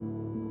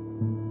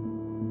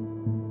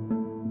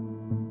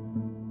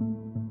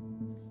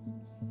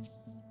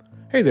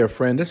Hey there,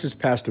 friend. This is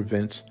Pastor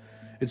Vince.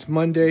 It's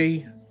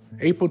Monday,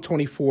 April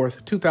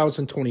 24th,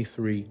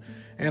 2023,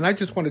 and I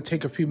just want to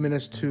take a few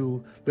minutes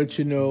to let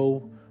you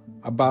know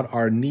about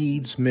our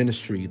Needs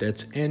Ministry.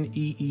 That's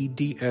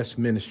Needs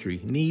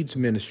Ministry, Needs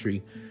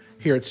Ministry,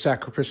 here at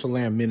Sacrificial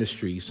Lamb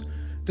Ministries.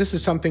 This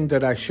is something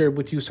that I shared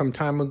with you some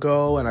time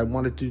ago, and I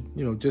wanted to,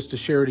 just to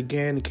share it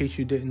again in case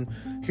you didn't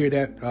hear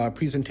that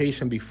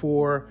presentation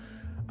before.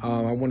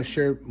 I want to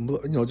share,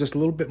 just a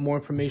little bit more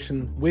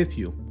information with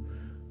you.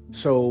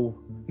 So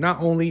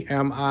not only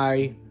am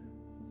I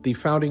the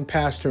founding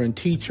pastor and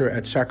teacher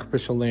at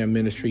Sacrificial Lamb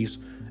Ministries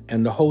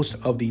and the host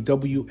of the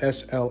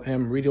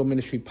WSLM Radio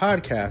Ministry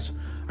podcast,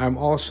 I'm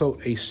also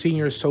a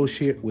senior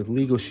associate with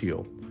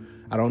Legalshield.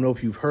 I don't know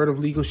if you've heard of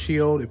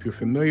Legalshield, if you're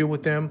familiar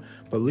with them,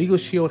 but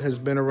Legalshield has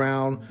been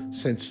around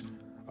since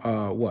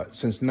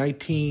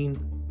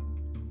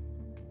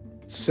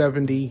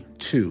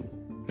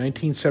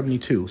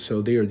 1972.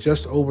 So they are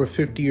just over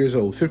 50 years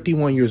old,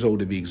 51 years old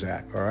to be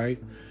exact, all right?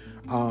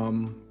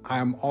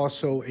 I'm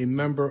also a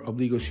member of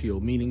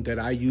Legalshield, meaning that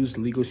I use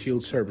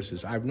Legalshield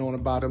services. I've known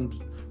about them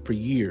for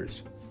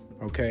years,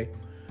 okay?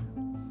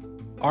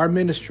 Our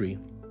ministry,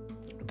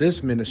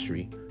 this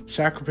ministry,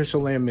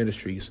 Sacrificial Lamb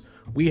Ministries,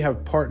 we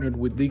have partnered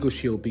with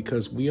Legalshield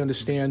because we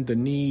understand the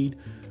need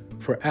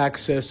for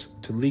access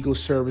to legal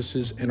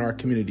services in our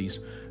communities.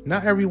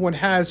 Not everyone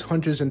has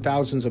hundreds and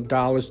thousands of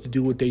dollars to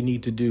do what they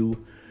need to do,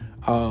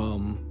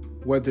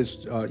 whether it's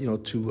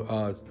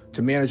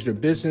to manage their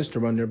business, to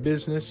run their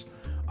business,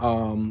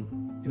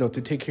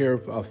 to take care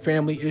of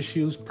family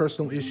issues,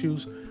 personal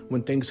issues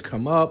when things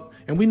come up.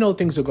 And we know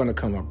things are going to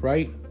come up,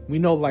 right? We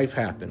know life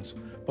happens.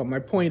 But my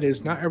point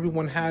is, not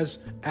everyone has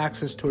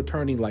access to an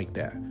attorney like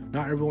that.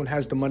 Not everyone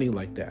has the money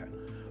like that.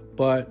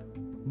 But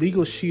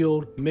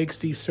Legalshield makes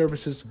these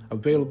services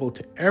available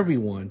to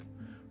everyone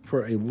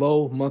for a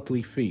low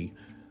monthly fee.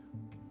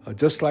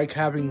 Just like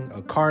having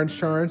a car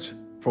insurance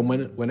for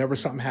whenever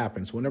something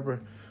happens, whenever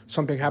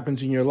something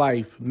happens in your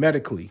life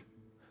medically,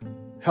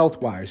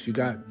 health-wise, you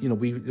got,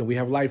 we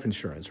have life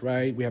insurance,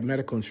 right? We have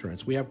medical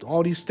insurance. We have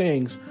all these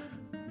things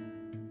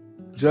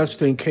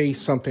just in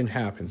case something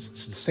happens.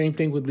 It's the same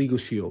thing with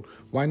Legalshield.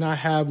 Why not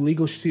have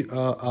legal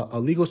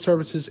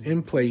services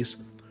in place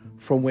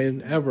for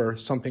whenever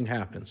something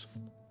happens?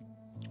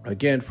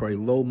 Again, for a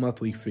low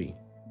monthly fee.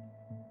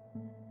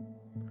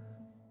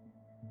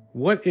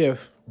 What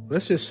if,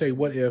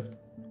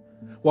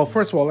 well,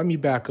 first of all, let me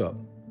back up.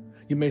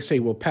 You may say,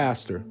 well,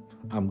 Pastor,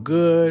 I'm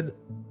good.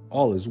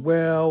 All is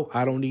well.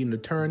 I don't need an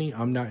attorney.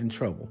 I'm not in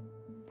trouble.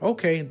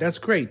 Okay, that's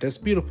great. That's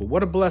beautiful.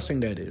 What a blessing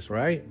that is,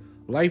 right?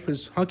 Life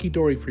is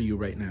hunky-dory for you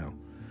right now.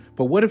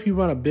 But what if you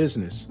run a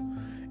business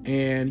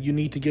and you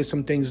need to get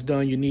some things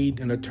done? You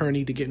need an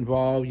attorney to get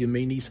involved. You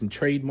may need some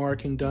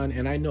trademarking done.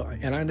 And I know,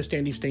 and I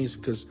understand these things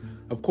because,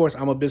 of course,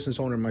 I'm a business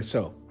owner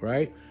myself,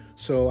 right?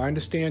 So I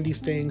understand these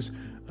things,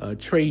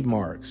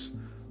 trademarks,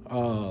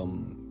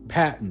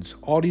 patents,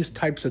 all these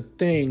types of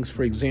things.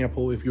 For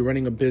example, if you're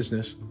running a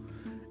business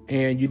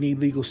and you need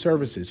legal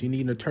services, you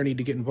need an attorney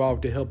to get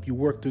involved to help you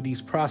work through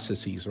these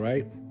processes,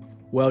 right?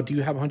 Well, do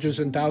you have hundreds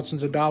and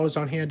thousands of dollars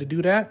on hand to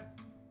do that,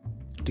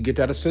 to get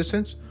that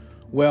assistance?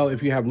 Well,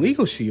 if you have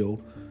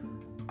Legalshield,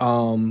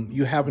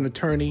 you have an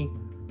attorney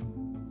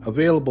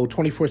available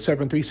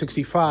 24/7,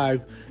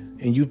 365,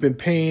 and you've been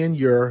paying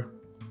your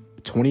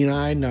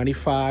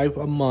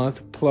 $29.95 a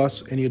month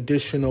plus any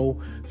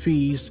additional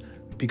fees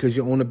because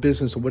you own a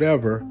business or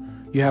whatever.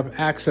 You have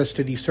access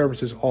to these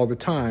services all the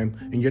time,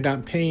 and you're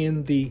not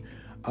paying the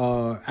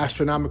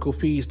astronomical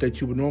fees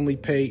that you would normally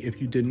pay if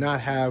you did not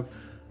have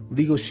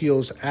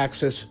Legalshield's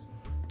access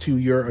to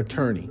your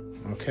attorney.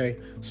 Okay,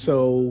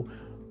 so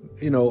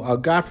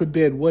God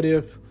forbid, what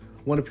if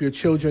one of your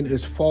children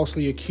is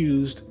falsely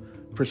accused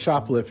for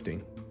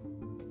shoplifting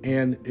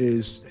and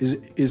is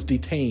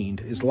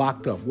detained, is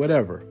locked up,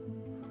 whatever?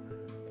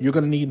 You're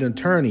going to need an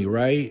attorney,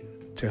 right,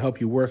 to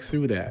help you work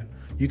through that.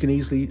 You can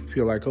easily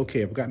feel like,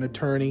 okay, I've got an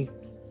attorney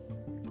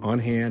on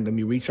hand. Let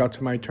me reach out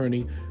to my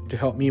attorney to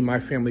help me and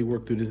my family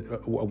work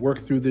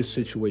through this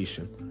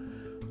situation.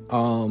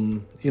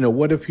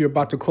 What if you're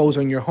about to close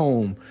on your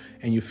home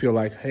and you feel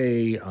like,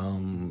 hey,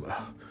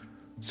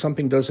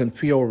 something doesn't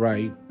feel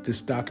right.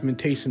 This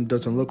documentation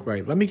doesn't look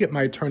right. Let me get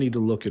my attorney to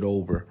look it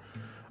over.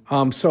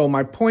 So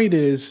my point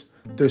is,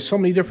 there's so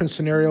many different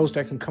scenarios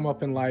that can come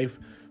up in life,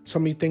 so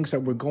many things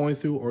that we're going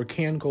through or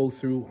can go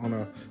through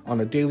on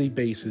a daily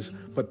basis.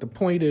 But the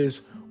point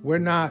is, we're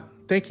not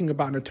thinking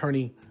about an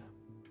attorney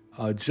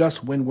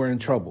just when we're in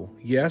trouble.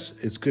 Yes,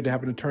 it's good to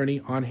have an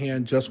attorney on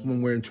hand just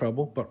when we're in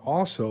trouble, but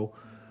also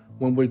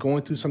when we're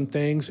going through some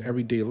things,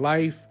 everyday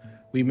life,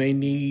 we may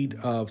need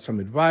some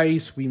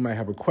advice. We might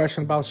have a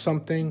question about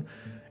something,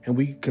 and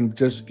we can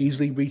just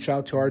easily reach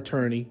out to our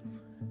attorney,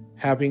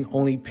 having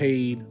only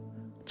paid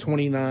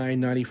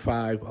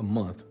 $29.95 a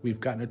month. We've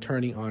got an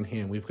attorney on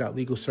hand. We've got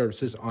legal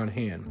services on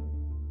hand.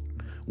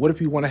 What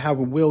if you want to have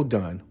a will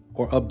done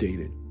or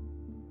updated?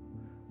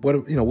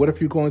 What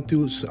if you're going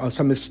through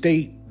some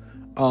estate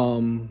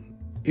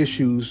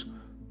issues,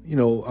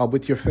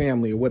 with your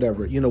family or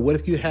whatever? What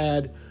if you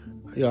had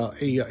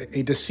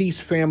a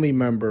deceased family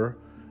member,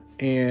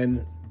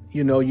 and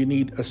you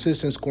need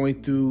assistance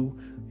going through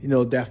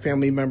that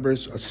family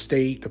member's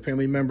estate. The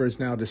family member is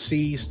now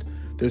deceased.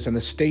 There's an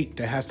estate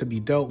that has to be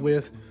dealt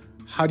with.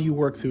 How do you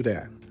work through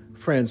that?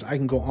 Friends, I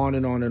can go on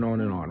and on and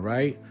on and on,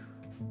 right?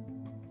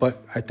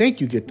 But I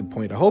think you get the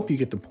point. I hope you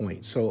get the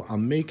point. So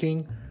I'm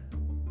making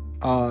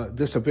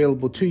this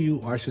available to you,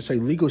 or I should say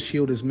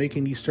Legalshield is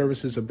making these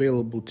services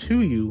available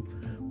to you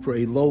for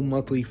a low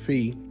monthly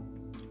fee.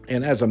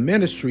 And as a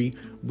ministry,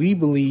 we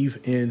believe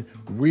in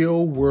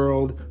real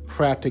world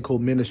practical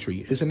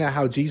ministry. Isn't that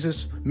how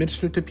Jesus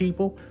ministered to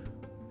people?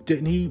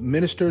 Didn't he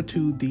minister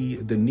to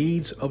the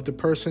needs of the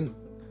person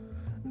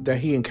that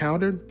he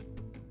encountered?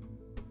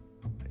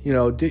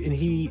 Didn't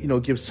he,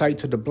 give sight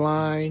to the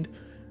blind?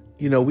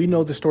 We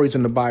know the stories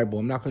in the Bible.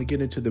 I'm not going to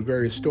get into the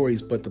various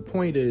stories, but the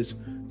point is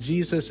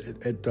Jesus,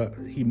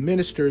 he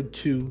ministered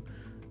to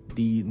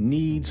the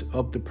needs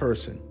of the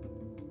person.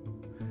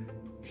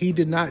 He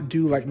did not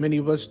do like many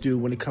of us do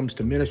when it comes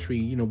to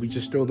ministry. We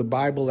just throw the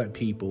Bible at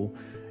people.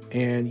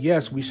 And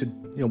yes, we should,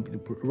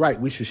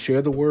 we should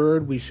share the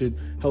word. We should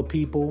help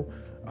people,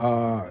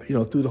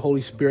 through the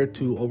Holy Spirit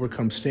to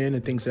overcome sin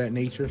and things of that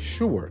nature.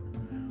 Sure.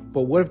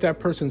 But what if that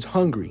person's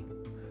hungry?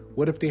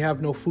 What if they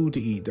have no food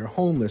to eat? They're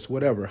homeless,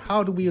 whatever.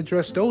 How do we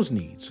address those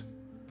needs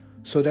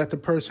so that the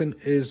person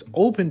is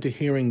open to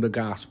hearing the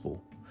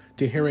gospel,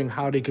 to hearing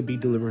how they could be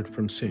delivered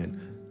from sin?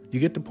 You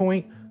get the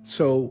point?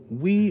 So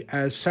we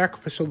as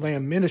Sacrificial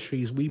Lamb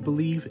Ministries, we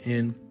believe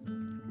in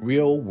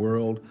real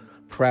world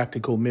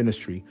practical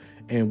ministry.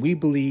 And we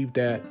believe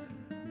that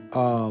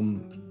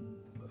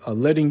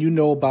letting you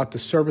know about the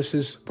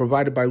services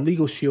provided by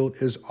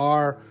Legalshield is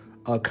our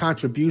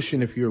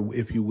contribution, if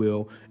you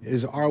will,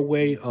 is our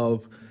way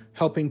of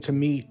helping to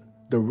meet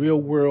the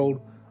real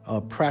world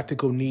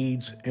practical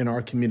needs in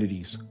our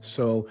communities.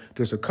 So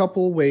there's a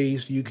couple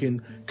ways you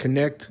can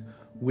connect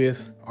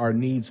with our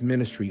needs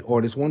ministry,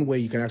 or there's one way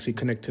you can actually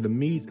connect to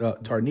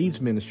our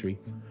needs ministry.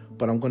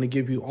 But I'm going to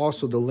give you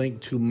also the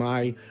link to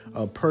my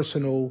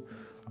personal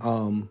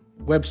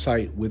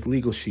website with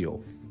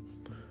Legalshield.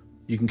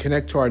 You can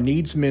connect to our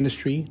needs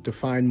ministry to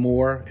find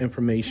more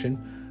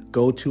information.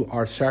 Go to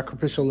our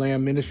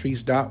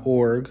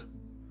sacrificiallambministries.org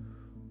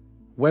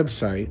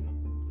website.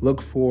 Look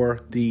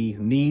for the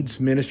Needs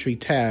Ministry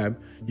tab.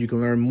 You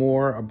can learn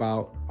more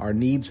about our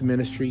needs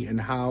ministry and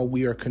how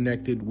we are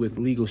connected with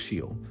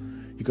Legalshield.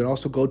 You can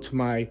also go to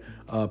my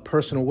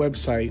personal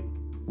website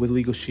with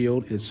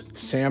Legalshield. It's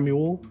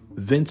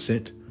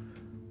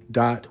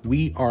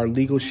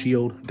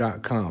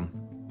samuelvincent.wearelegalshield.com.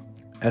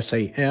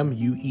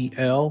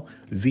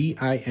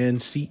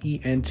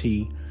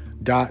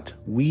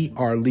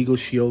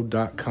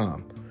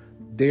 samuelvincent.wearelegalshield.com.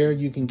 There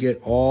you can get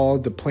all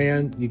the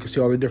plan. You can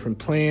see all the different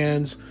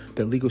plans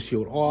that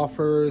Legalshield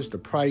offers, the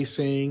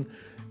pricing,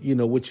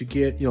 what you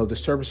get, the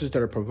services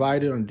that are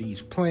provided under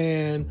each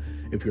plan,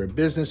 if you're a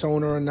business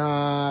owner or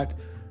not.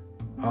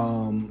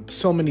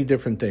 So many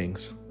different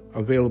things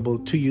available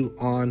to you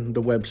on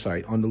the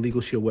website, on the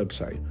Legalshield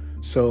website.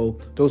 So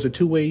those are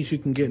two ways you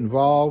can get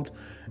involved.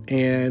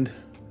 And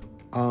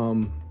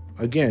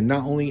again,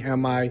 not only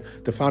am I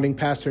the founding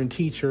pastor and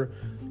teacher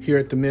here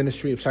at the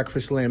Ministry of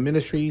Sacrificial Lamb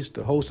Ministries,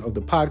 the host of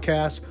the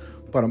podcast,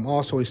 but I'm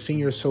also a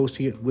senior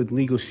associate with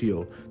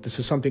Legalshield. This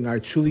is something I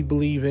truly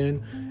believe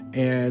in.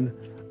 And,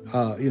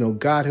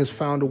 God has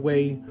found a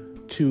way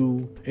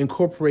to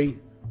incorporate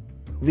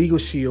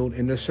Legalshield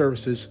and their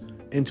services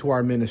into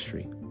our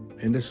ministry.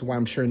 And this is why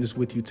I'm sharing this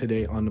with you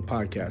today on the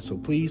podcast. So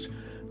please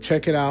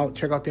check it out.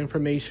 Check out the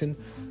information.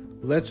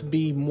 Let's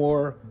be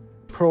more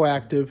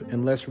proactive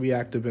and less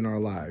reactive in our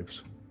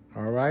lives.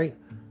 All right.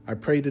 I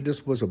pray that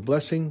this was a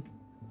blessing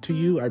to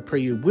you. I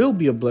pray it will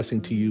be a blessing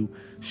to you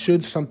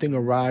should something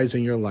arise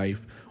in your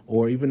life,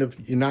 or even if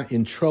you're not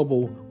in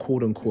trouble,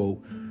 quote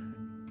unquote,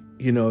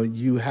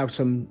 you have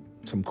some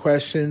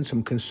questions,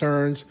 some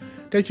concerns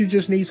that you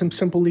just need some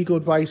simple legal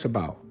advice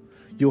about.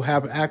 You'll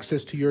have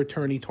access to your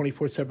attorney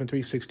 24/7,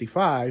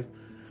 365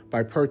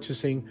 by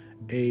purchasing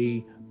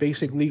a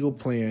basic legal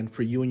plan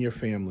for you and your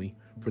family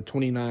for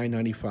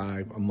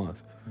 $29.95 a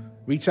month.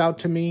 Reach out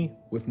to me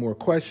with more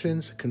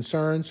questions,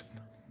 concerns.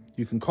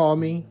 You can call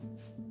me,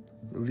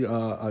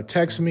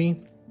 text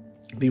me,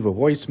 leave a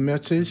voice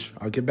message.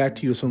 I'll get back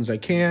to you as soon as I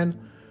can.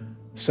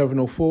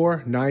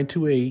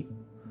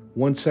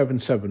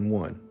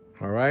 704-928-1771.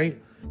 All right?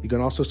 You can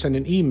also send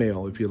an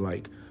email if you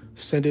like.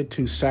 Send it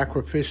to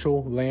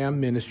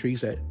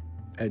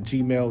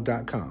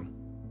sacrificiallambministries@gmail.com.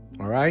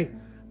 All right?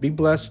 Be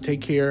blessed.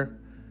 Take care.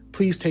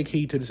 Please take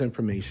heed to this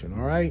information.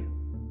 All right?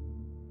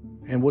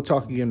 And we'll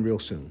talk again real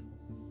soon.